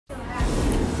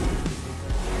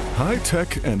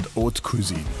High-tech and haute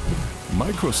cuisine.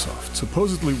 Microsoft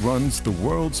supposedly runs the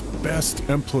world's best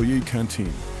employee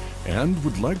canteen and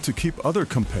would like to keep other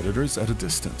competitors at a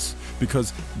distance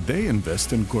because they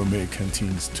invest in gourmet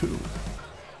canteens too.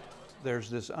 There's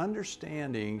this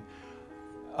understanding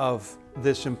of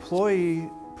this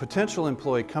potential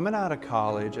employee coming out of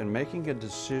college and making a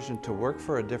decision to work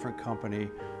for a different company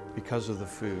because of the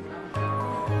food.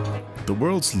 The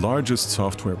world's largest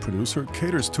software producer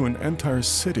caters to an entire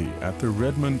city at their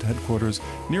Redmond headquarters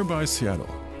nearby Seattle.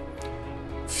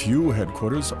 Few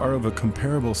headquarters are of a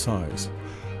comparable size.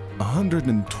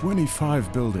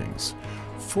 125 buildings,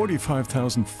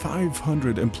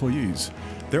 45,500 employees.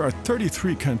 There are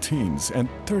 33 canteens and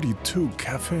 32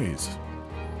 cafes.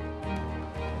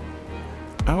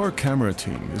 Our camera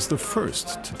team is the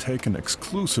first to take an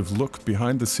exclusive look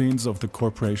behind the scenes of the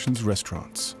corporation's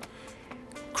restaurants.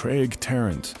 Craig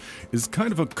Tarrant is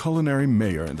kind of a culinary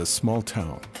mayor in the small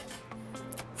town.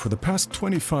 For the past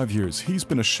 25 years, he's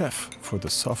been a chef for the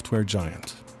software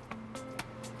giant.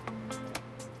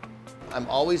 I'm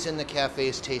always in the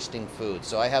cafes tasting food,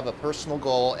 so I have a personal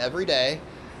goal every day,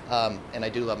 and I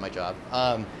do love my job,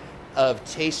 of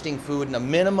tasting food in a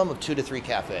minimum of 2 to 3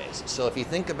 cafes. So if you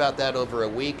think about that over a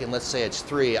week, and let's say it's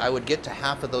 3, I would get to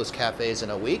half of those cafes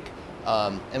in a week,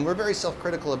 and we're very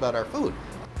self-critical about our food.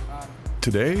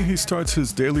 Today, he starts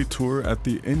his daily tour at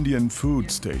the Indian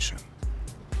food station.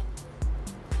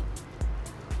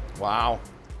 Wow.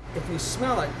 If you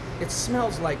smell it, it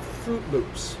smells like Fruit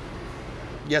Loops.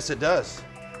 Yes, it does.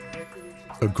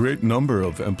 A great number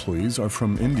of employees are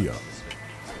from India,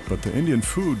 but the Indian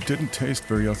food didn't taste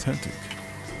very authentic.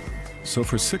 So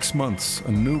for 6 months,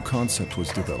 a new concept was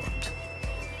developed.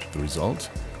 The result?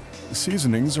 The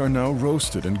seasonings are now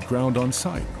roasted and ground on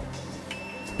site.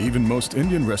 Even most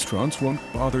Indian restaurants won't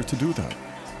bother to do that.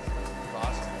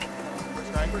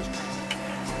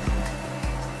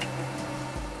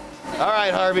 All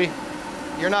right, Harvey,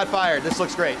 you're not fired. This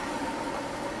looks great.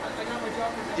 I got my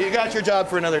job for You got your job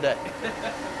for another day.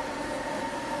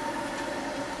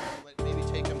 Maybe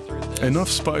take them through this. Enough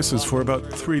spices for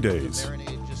about 3 days.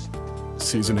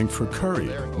 Seasoning for curry,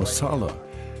 masala,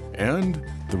 and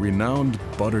the renowned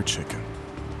butter chicken.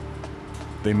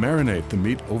 They marinate the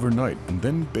meat overnight and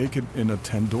then bake it in a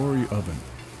tandoori oven.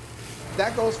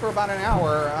 That goes for about an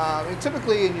hour.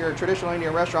 Typically in your traditional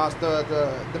Indian restaurants,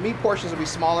 the meat portions will be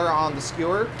smaller on the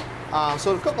skewer,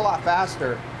 so it'll cook a lot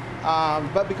faster.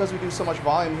 But because we do so much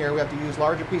volume here, we have to use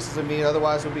larger pieces of meat,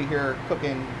 otherwise we'll be here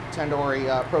cooking tandoori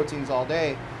proteins all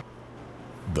day.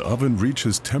 The oven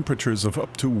reaches temperatures of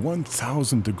up to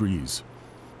 1,000 degrees.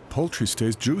 Poultry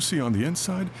stays juicy on the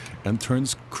inside and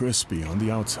turns crispy on the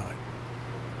outside.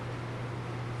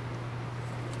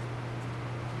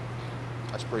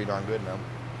 That's pretty darn good, man.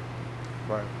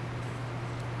 Right.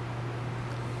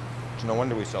 It's no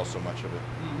wonder we sell so much of it.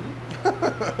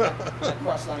 That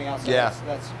crust on the outside, Yeah.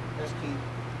 that's key.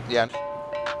 Yeah.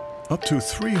 Up to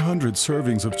 300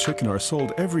 servings of chicken are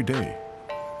sold every day.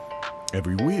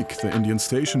 Every week, the Indian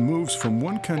station moves from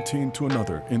one canteen to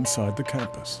another inside the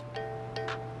campus.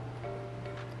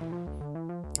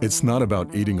 It's not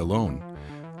about eating alone.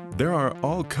 There are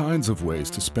all kinds of ways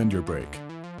to spend your break.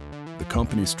 The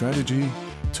company's strategy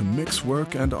to mix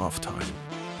work and off time.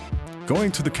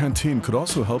 Going to the canteen could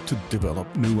also help to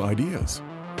develop new ideas.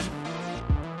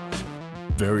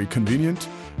 Very convenient,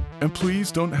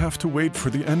 employees don't have to wait for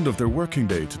the end of their working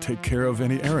day to take care of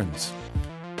any errands.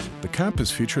 The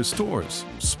campus features stores,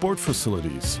 sport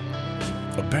facilities,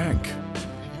 a bank,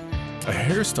 a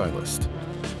hairstylist,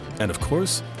 and of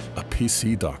course, a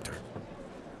PC doctor.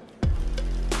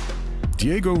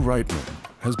 Diego Reitman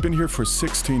has been here for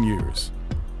 16 years.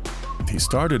 He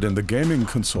started in the gaming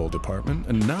console department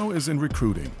and now is in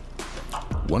recruiting.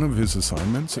 One of his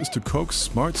assignments is to coax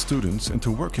smart students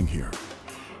into working here.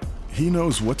 He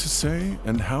knows what to say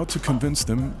and how to convince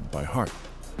them by heart.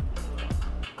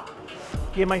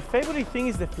 Yeah, my favorite thing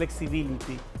is the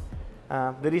flexibility.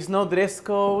 There is no dress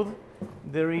code.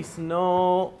 There is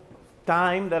no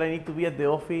time that I need to be at the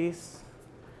office.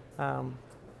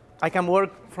 I can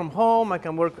work from home. I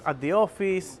can work at the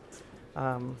office.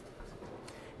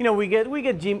 You know, we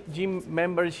get gym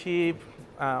membership,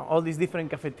 all these different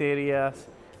cafeterias.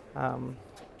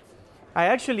 I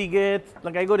actually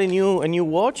I got a new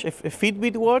watch, a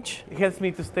Fitbit watch. It helps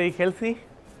me to stay healthy.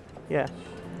 Yeah.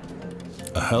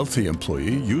 A healthy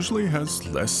employee usually has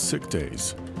less sick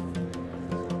days.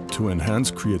 To enhance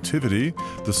creativity,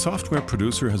 the software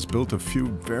producer has built a few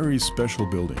very special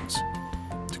buildings.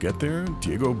 To get there,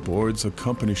 Diego boards a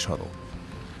company shuttle.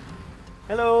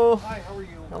 Hello. Hi, how are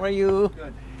you? How are you?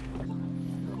 Good.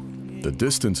 The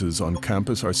distances on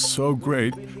campus are so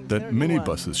great that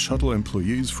minibuses shuttle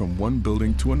employees from one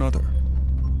building to another.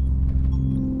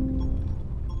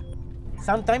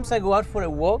 Sometimes I go out for a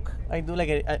walk. I do like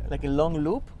a long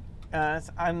loop.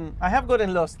 And I have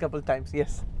gotten lost a couple times,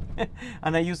 yes.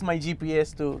 And I use my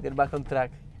GPS to get back on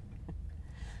track.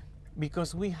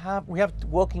 Because we have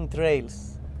walking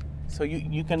trails. So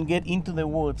you can get into the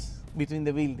woods between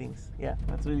the buildings. Yeah,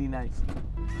 that's really nice.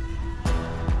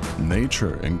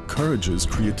 Nature encourages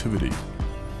creativity.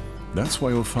 That's why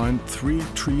you'll find 3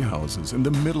 tree houses in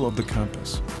the middle of the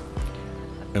campus.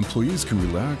 Employees can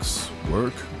relax,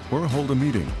 work, or hold a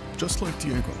meeting, just like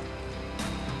Diego.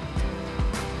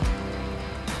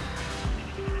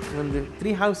 When the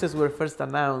 3 houses were first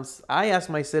announced, I asked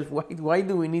myself, why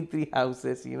do we need 3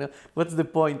 houses? You know, what's the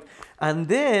point? And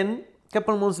then, a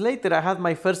couple months later, I had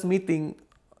my first meeting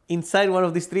inside one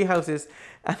of these 3 houses,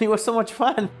 and it was so much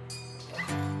fun.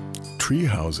 Tree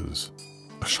houses,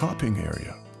 a shopping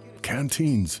area,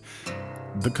 canteens.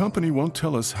 The company won't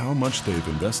tell us how much they've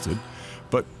invested,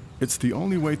 but it's the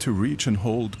only way to reach and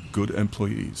hold good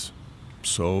employees.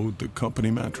 So the company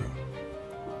mantra.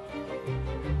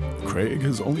 Craig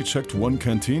has only checked 1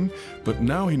 canteen, but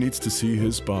now he needs to see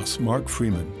his boss, Mark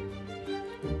Freeman.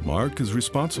 Mark is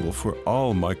responsible for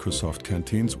all Microsoft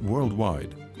canteens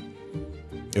worldwide.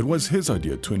 It was his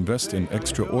idea to invest in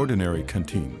extraordinary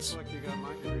canteens.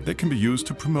 They can be used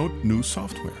to promote new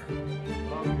software.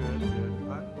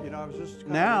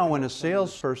 Now, when a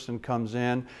salesperson comes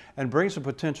in and brings a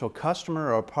potential customer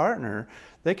or a partner,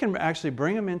 they can actually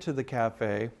bring them into the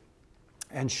cafe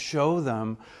and show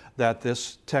them that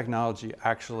this technology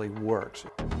actually works.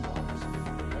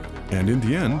 And in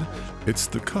the end, it's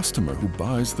the customer who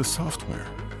buys the software.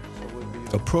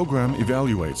 A program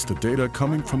evaluates the data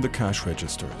coming from the cash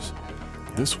registers.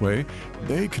 This way,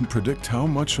 they can predict how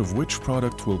much of which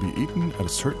product will be eaten at a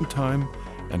certain time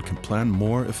and can plan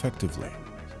more effectively.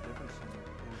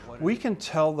 We can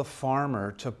tell the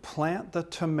farmer to plant the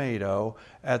tomato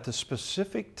at the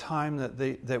specific time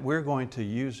that we're going to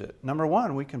use it. Number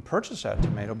one, we can purchase that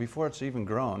tomato before it's even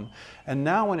grown. And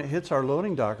now when it hits our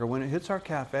loading dock or when it hits our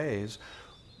cafes,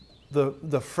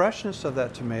 the freshness of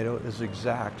that tomato is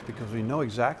exact because we know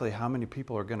exactly how many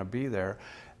people are going to be there.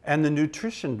 And the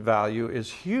nutrition value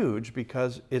is huge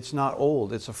because it's not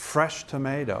old, it's a fresh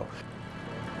tomato.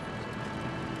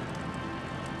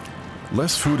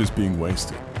 Less food is being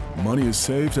wasted, money is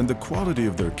saved, and the quality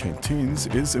of their canteens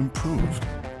is improved.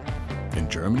 In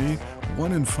Germany,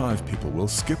 1 in 5 people will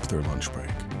skip their lunch break.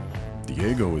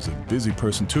 Diego is a busy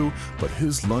person too, but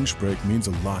his lunch break means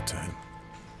a lot to him.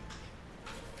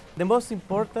 The most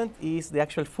important is the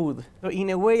actual food. So in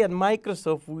a way, at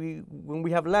Microsoft, when we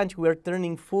have lunch, we are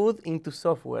turning food into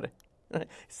software. It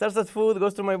starts as food,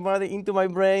 goes to my body, into my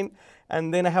brain,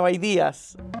 and then I have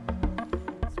ideas.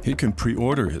 He can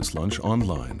pre-order his lunch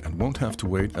online and won't have to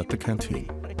wait at the canteen.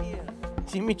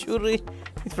 Chimichurri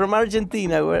is from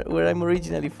Argentina, where I'm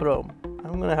originally from.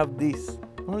 I'm gonna have this.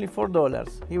 Only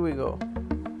 $4. Here we go.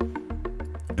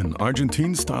 An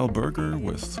Argentine-style burger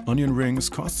with onion rings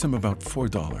costs him about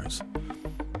 $4.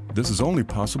 This is only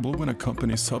possible when a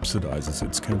company subsidizes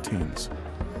its canteens.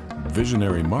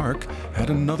 Visionary Mark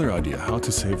had another idea how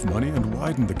to save money and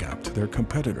widen the gap to their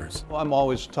competitors. Well, I'm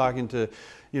always talking to,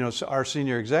 our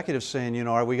senior executives saying,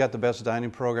 we got the best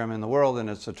dining program in the world and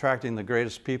it's attracting the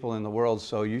greatest people in the world,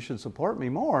 so you should support me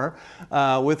more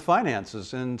with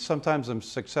finances. And sometimes I'm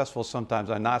successful,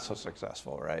 sometimes I'm not so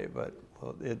successful, right? But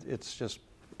it's just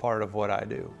part of what I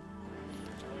do.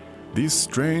 These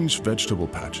strange vegetable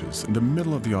patches in the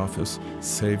middle of the office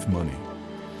save money.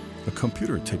 A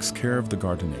computer takes care of the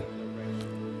gardening.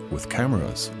 With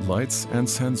cameras, lights, and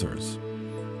sensors.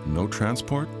 No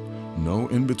transport, no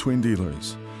in-between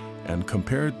dealers. And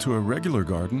compared to a regular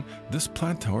garden, this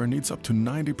plant tower needs up to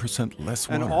 90% less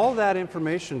water. And all that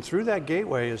information through that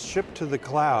gateway is shipped to the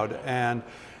cloud.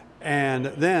 And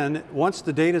then once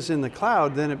the data's in the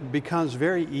cloud, then it becomes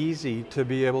very easy to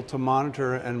be able to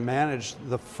monitor and manage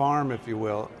the farm, if you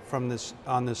will, on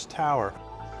this tower.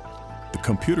 The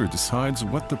computer decides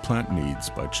what the plant needs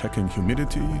by checking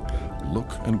humidity, look,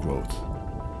 and growth.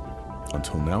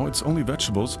 Until now, it's only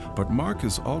vegetables, but Mark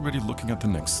is already looking at the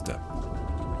next step.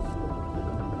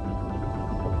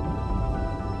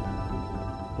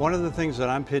 One of the things that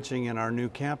I'm pitching in our new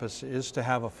campus is to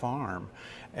have a farm.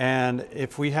 And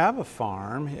if we have a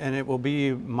farm, and it will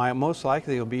be, most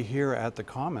likely it'll be here at the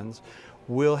Commons,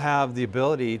 we'll have the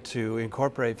ability to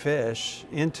incorporate fish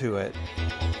into it.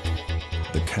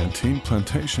 The canteen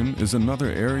plantation is another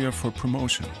area for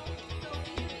promotion.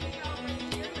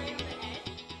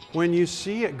 When you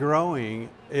see it growing,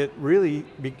 it really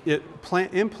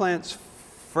implants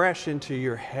fresh into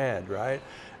your head, right?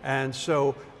 And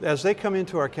so as they come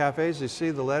into our cafes, they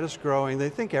see the lettuce growing, they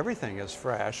think everything is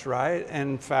fresh, right?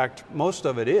 And in fact, most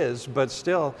of it is, but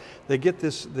still they get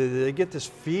this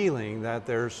feeling that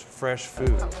there's fresh food.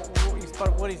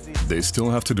 What is this? They still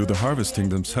have to do the harvesting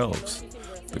themselves.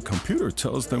 The computer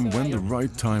tells them when the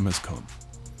right time has come.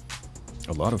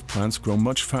 A lot of plants grow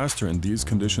much faster in these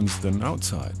conditions than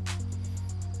outside.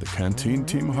 The canteen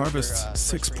team harvests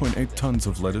 6.8 tons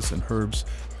of lettuce and herbs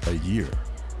a year.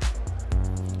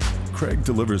 Craig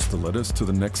delivers the lettuce to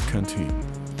the next canteen.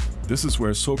 This is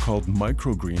where so-called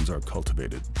microgreens are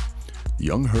cultivated.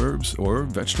 Young herbs or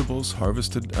vegetables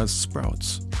harvested as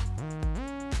sprouts.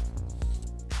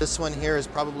 This one here is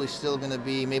probably still going to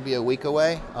be maybe a week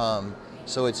away.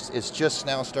 So it's just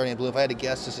now starting to bloom. If I had to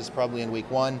guess, this is probably in week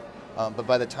 1. But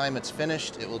by the time it's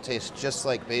finished, it will taste just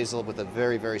like basil with a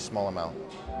very, very small amount.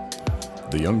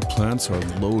 The young plants are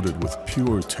loaded with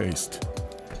pure taste.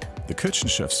 The kitchen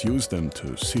chefs use them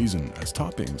to season as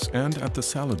toppings and at the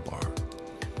salad bar.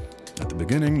 At the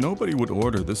beginning, nobody would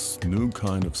order this new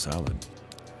kind of salad.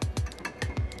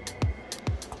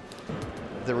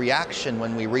 The reaction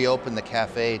when we reopened the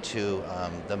cafe to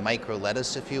the micro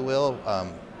lettuce, if you will,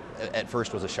 at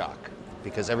first was a shock,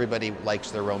 because everybody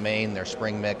likes their romaine, their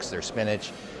spring mix, their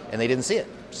spinach, and they didn't see it.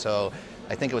 So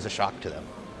I think it was a shock to them.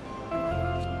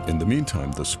 In the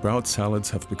meantime, the sprout salads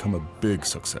have become a big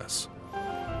success.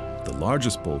 The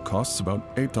largest bowl costs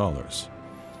about $8.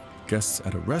 Guests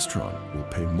at a restaurant will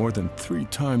pay more than 3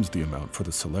 times the amount for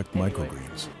the select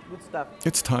microgreens. Good stuff.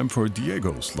 It's time for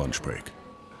Diego's lunch break.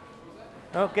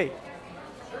 Okay.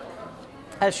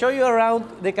 I'll show you around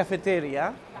the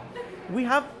cafeteria. We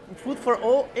have food for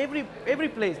every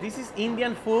place. This is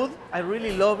Indian food. I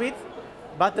really love it.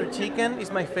 Butter chicken is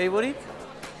my favorite.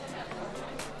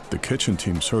 The kitchen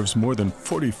team serves more than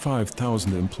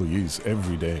 45,000 employees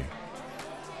every day.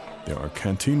 There are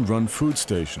canteen-run food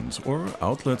stations or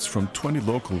outlets from 20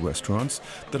 local restaurants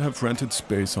that have rented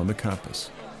space on the campus.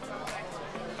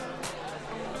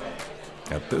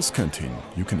 At this canteen,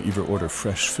 you can either order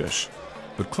fresh fish,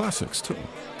 but classics too,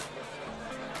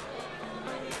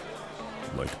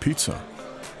 like pizza,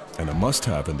 and a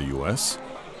must-have in the US,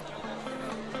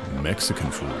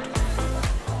 Mexican food.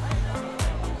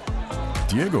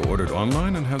 Diego ordered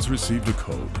online and has received a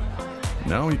code.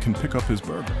 Now he can pick up his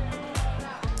burger.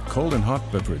 Cold and hot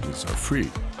beverages are free,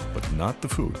 but not the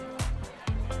food.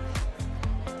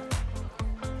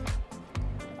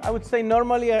 I would say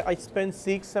normally I spend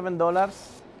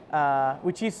 $6–7,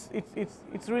 which is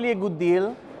it's really a good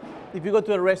deal. If you go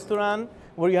to a restaurant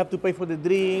where you have to pay for the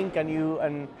drink and you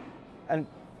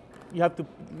have to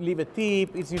leave a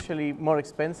tip, it's usually more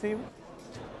expensive.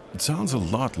 It sounds a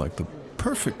lot like the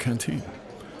perfect canteen,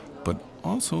 but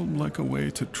also like a way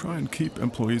to try and keep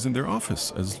employees in their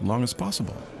office as long as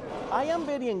possible. I am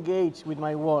very engaged with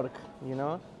my work, you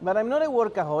know, but I'm not a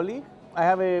workaholic. I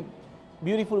have a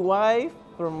beautiful wife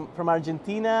from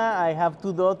Argentina. I have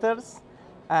 2 daughters,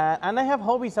 and I have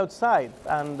hobbies outside.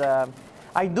 And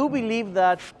I do believe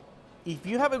that if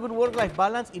you have a good work-life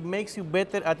balance, it makes you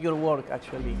better at your work,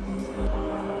 actually.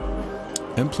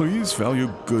 Employees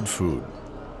value good food.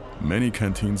 Many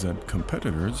canteens at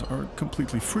competitors are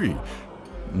completely free,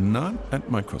 not at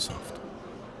Microsoft.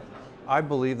 I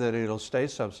believe that it'll stay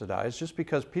subsidized just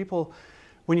because people,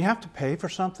 when you have to pay for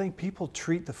something, people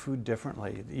treat the food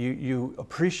differently. You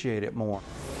appreciate it more.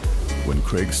 When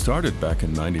Craig started back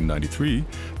in 1993,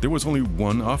 there was only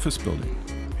one office building.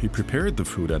 He prepared the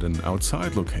food at an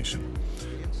outside location.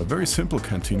 A very simple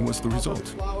canteen was the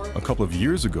result. A couple of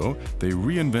years ago, they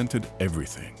reinvented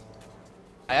everything.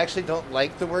 I actually don't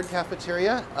like the word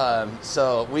cafeteria,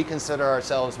 so we consider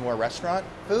ourselves more restaurant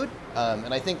food,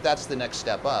 and I think that's the next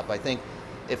step up. I think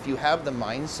if you have the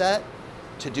mindset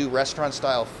to do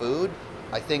restaurant-style food,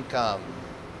 I think,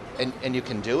 and you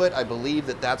can do it, I believe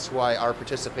that that's why our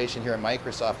participation here at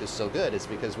Microsoft is so good. It's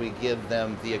because we give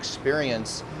them the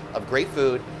experience of great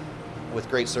food with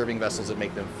great serving vessels that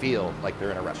make them feel like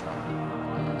they're in a restaurant.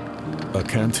 A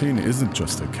canteen isn't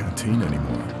just a canteen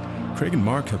anymore. Craig and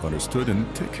Mark have understood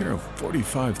and take care of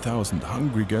 45,000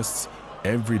 hungry guests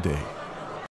every day.